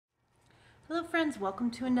Hello friends,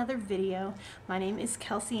 welcome to another video. My name is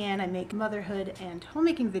Kelsey Ann. I make motherhood and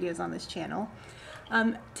homemaking videos on this channel.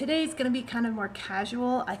 Today is going to be kind of more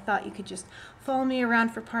casual. I thought you could just follow me around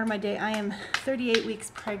for part of my day. I am 38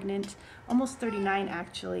 weeks pregnant, almost 39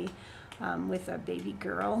 actually, with a baby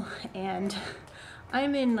girl, and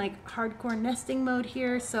I'm in like hardcore nesting mode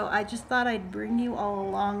here, so I just thought I'd bring you all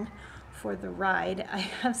along for the ride. I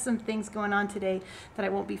have some things going on today that I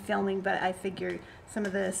won't be filming, but I figure some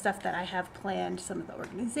of the stuff that I have planned, some of the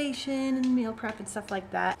organization and meal prep and stuff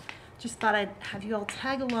like that, just thought I'd have you all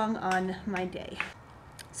tag along on my day.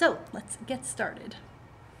 So let's get started.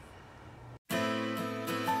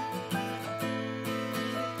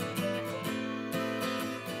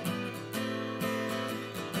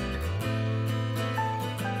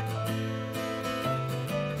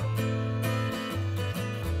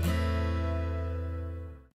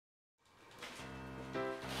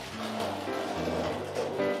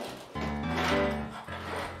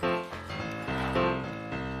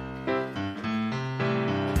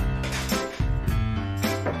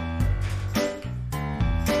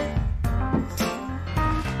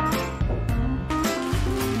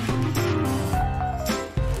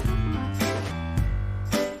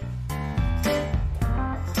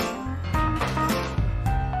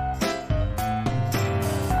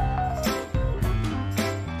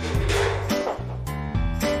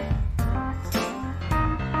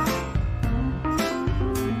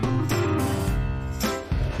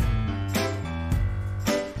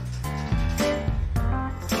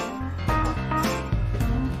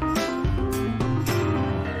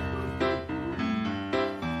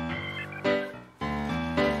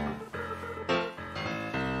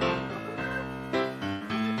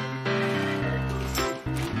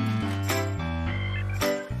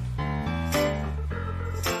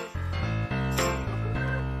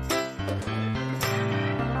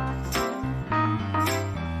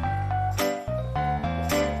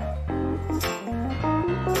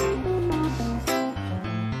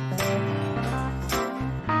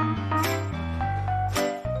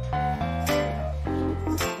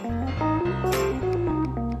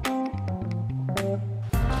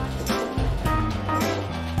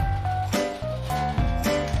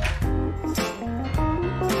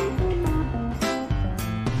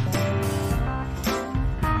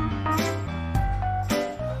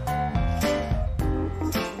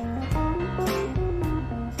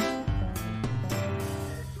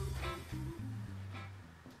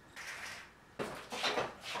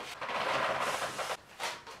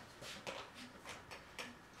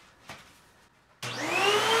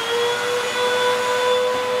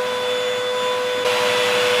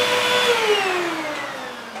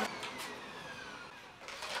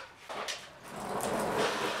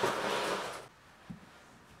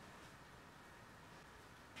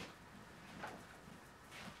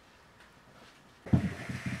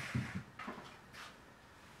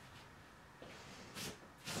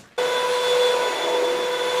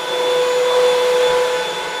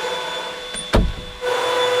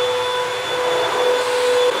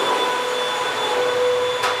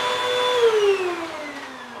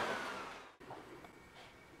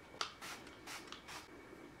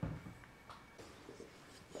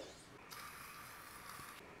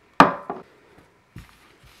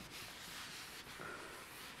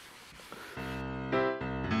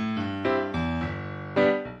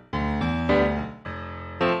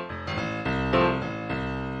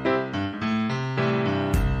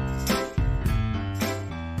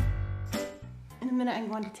 I'm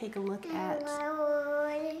going to take a look at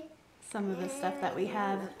some of the stuff that we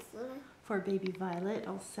have for baby Violet.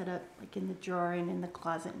 I'll set up like in the drawer and in the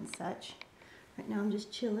closet and such. Right now I'm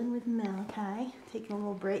just chilling with Malachi, taking a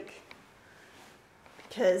little break,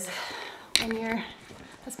 because when you're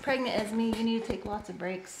as pregnant as me, you need to take lots of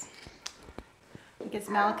breaks. Because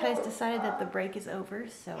Malachi's decided that the break is over,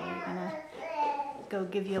 so we're gonna go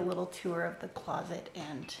give you a little tour of the closet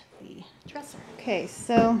and the dresser. Okay,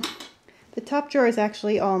 so the top drawer is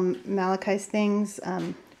actually all Malachi's things.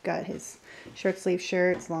 Got his short sleeve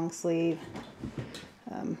shirts, long sleeve,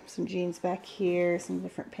 some jeans back here, some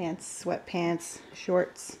different pants, sweatpants,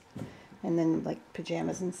 shorts, and then like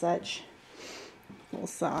pajamas and such, little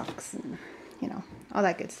socks, and you know, all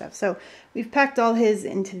that good stuff. So we've packed all his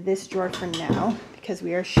into this drawer for now because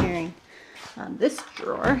we are sharing. This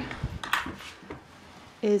drawer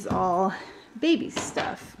is all baby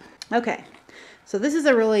stuff. Okay, so this is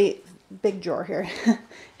a really big drawer here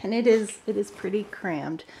and it is pretty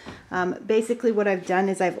crammed. Basically what I've done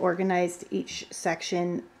is I've organized each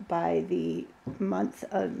section by the month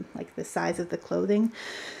of like the size of the clothing.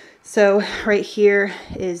 So right here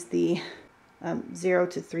is the 0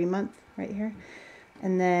 to 3 month right here.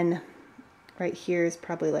 And then right here is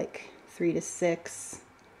probably like 3 to 6.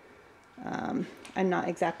 I'm not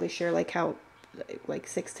exactly sure like how, like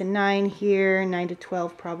 6 to 9 here, 9 to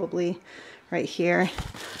 12 probably right here.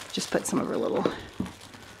 Just put some of her little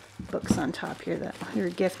books on top here that we were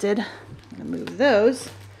gifted. I'm gonna move those.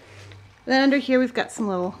 Then under here we've got some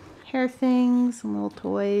little hair things, some little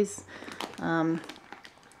toys, little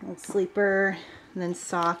sleeper, and then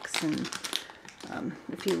socks, and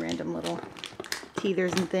a few random little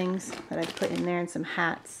teethers and things that I've put in there, and some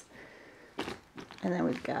hats. And then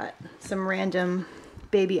we've got some random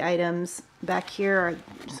baby items. Back here are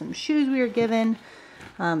some shoes we were given,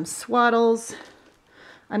 swaddles.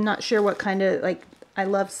 I'm not sure what kind of, like, I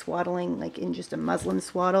love swaddling, like in just a muslin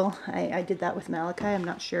swaddle. I did that with Malachi. I'm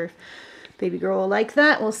not sure if baby girl will like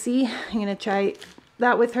that. We'll see. I'm going to try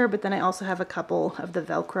that with her, but then I also have a couple of the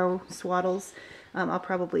Velcro swaddles. I'll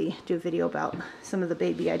probably do a video about some of the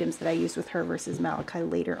baby items that I used with her versus Malachi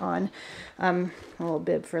later on. A little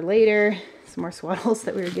bib for later, some more swaddles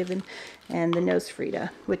that we were given, and the nose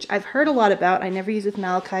Frida, which I've heard a lot about. I never use with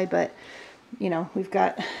Malachi, but you know, we've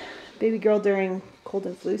got baby girl during cold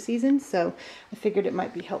and flu season, so I figured it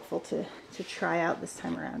might be helpful to try out this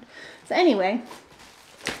time around. So anyway,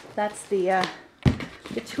 that's the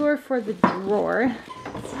tour for the drawer.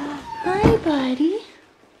 Hi, buddy.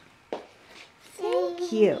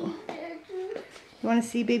 Thank you. You want to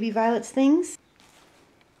see baby Violet's things?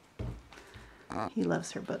 He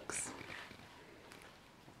loves her books.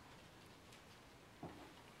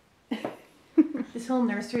 This whole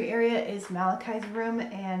nursery area is Malachi's room,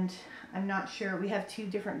 and I'm not sure. We have 2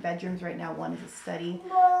 different bedrooms right now. One is a study.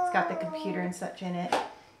 It's got the computer and such in it,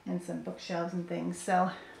 and some bookshelves and things.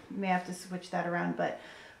 So we may have to switch that around, but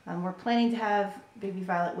we're planning to have baby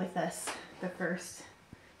Violet with us the first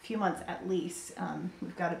few months at least.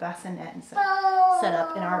 We've got a bassinet and set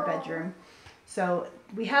up in our bedroom. So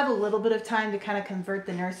we have a little bit of time to kind of convert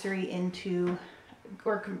the nursery into,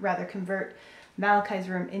 or rather convert Malachi's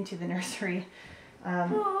room into the nursery.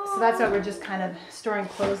 So that's why we're just kind of storing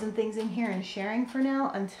clothes and things in here and sharing for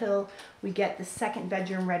now until we get the second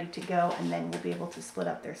bedroom ready to go, and then we'll be able to split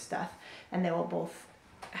up their stuff and they will both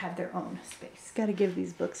have their own space. Got to give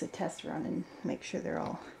these books a test run and make sure they're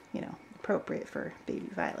all, you know, appropriate for baby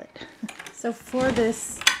Violet. So for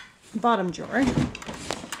this bottom drawer,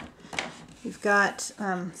 we've got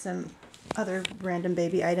some other random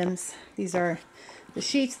baby items. These are the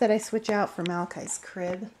sheets that I switch out for Malachi's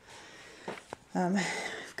crib.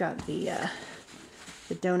 We've got the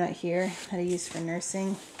donut here that I use for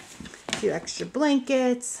nursing, a few extra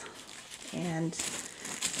blankets, and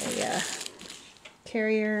a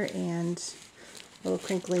carrier, and a little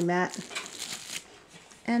crinkly mat,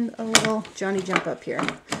 and a little Johnny Jump Up here,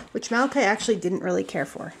 which Malachi actually didn't really care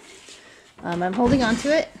for. I'm holding on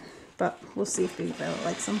to it, but we'll see if baby Violet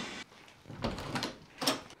likes them.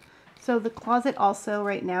 So the closet also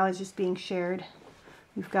right now is just being shared.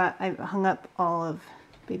 I've hung up all of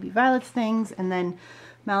baby Violet's things, and then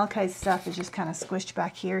Malachi's stuff is just kind of squished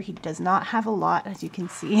back here. He does not have a lot, as you can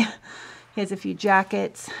see. He has a few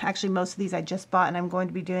jackets. Actually, most of these I just bought, and I'm going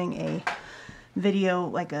to be doing a video,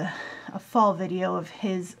 like a fall video of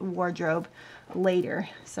his wardrobe later,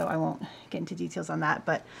 so I won't get into details on that,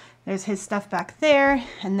 but there's his stuff back there.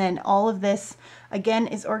 And then all of this, again,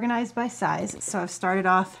 is organized by size. So I've started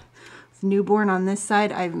off with newborn on this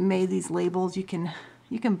side. I've made these labels. You can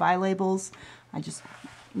buy labels. I just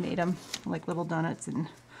made them like little donuts, and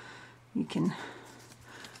you can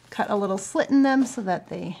cut a little slit in them so that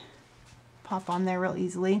they pop on there real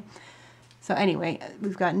easily. So anyway,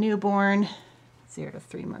 we've got newborn, 0 to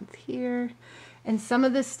 3 month here. And some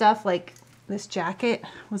of this stuff, like this jacket,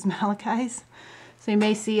 was Malachi's. So you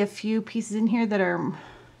may see a few pieces in here that are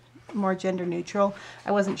more gender neutral.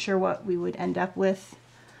 I wasn't sure what we would end up with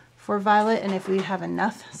for Violet and if we have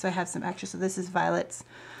enough, so I have some extra. So this is Violet's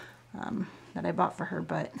that I bought for her,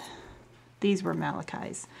 but these were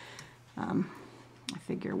Malachi's. I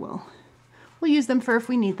figure we'll use them for if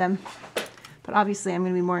we need them, but obviously I'm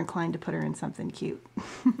going to be more inclined to put her in something cute.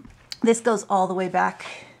 This goes all the way back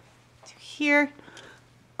to here,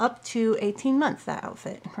 up to 18 months, that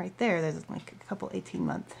outfit right there. There's like a couple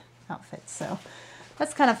 18-month outfits, so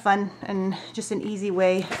that's kind of fun and just an easy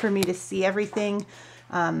way for me to see everything.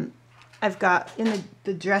 I've got in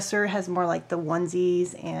the dresser has more like the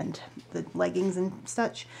onesies and the leggings and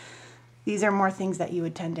such. These are more things that you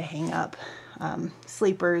would tend to hang up,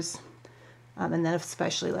 sleepers, and then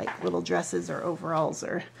especially like little dresses or overalls,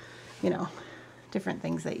 or, you know, different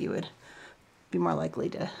things that you would be more likely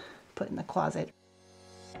to put in the closet.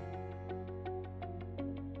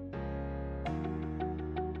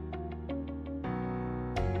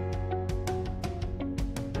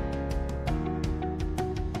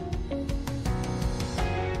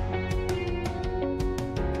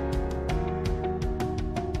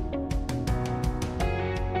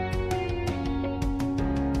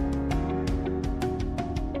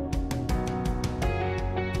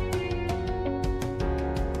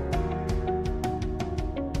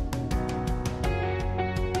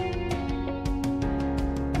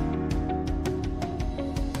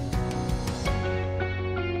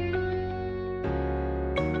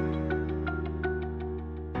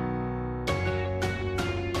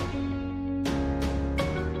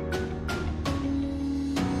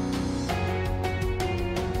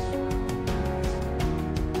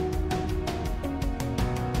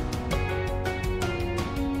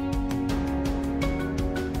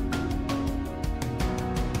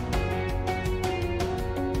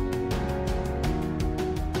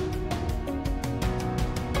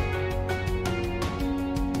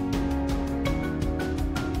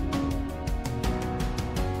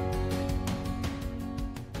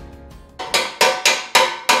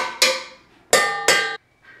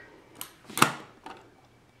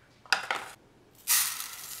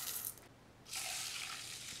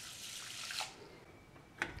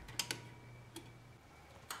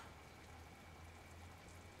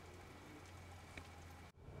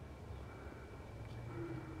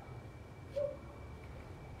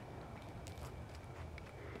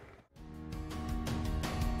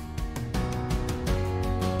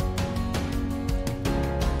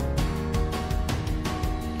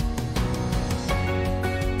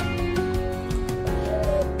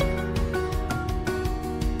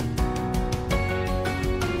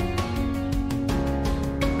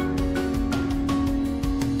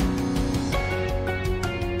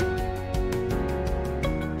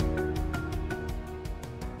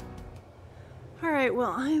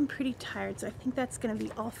 Well, I am pretty tired, so I think that's going to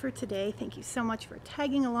be all for today. Thank you so much for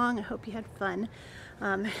tagging along. I hope you had fun.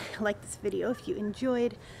 Like this video if you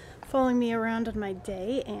enjoyed following me around on my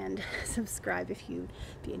day, and subscribe if you'd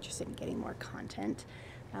be interested in getting more content.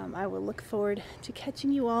 I will look forward to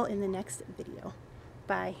catching you all in the next video.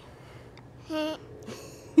 Bye.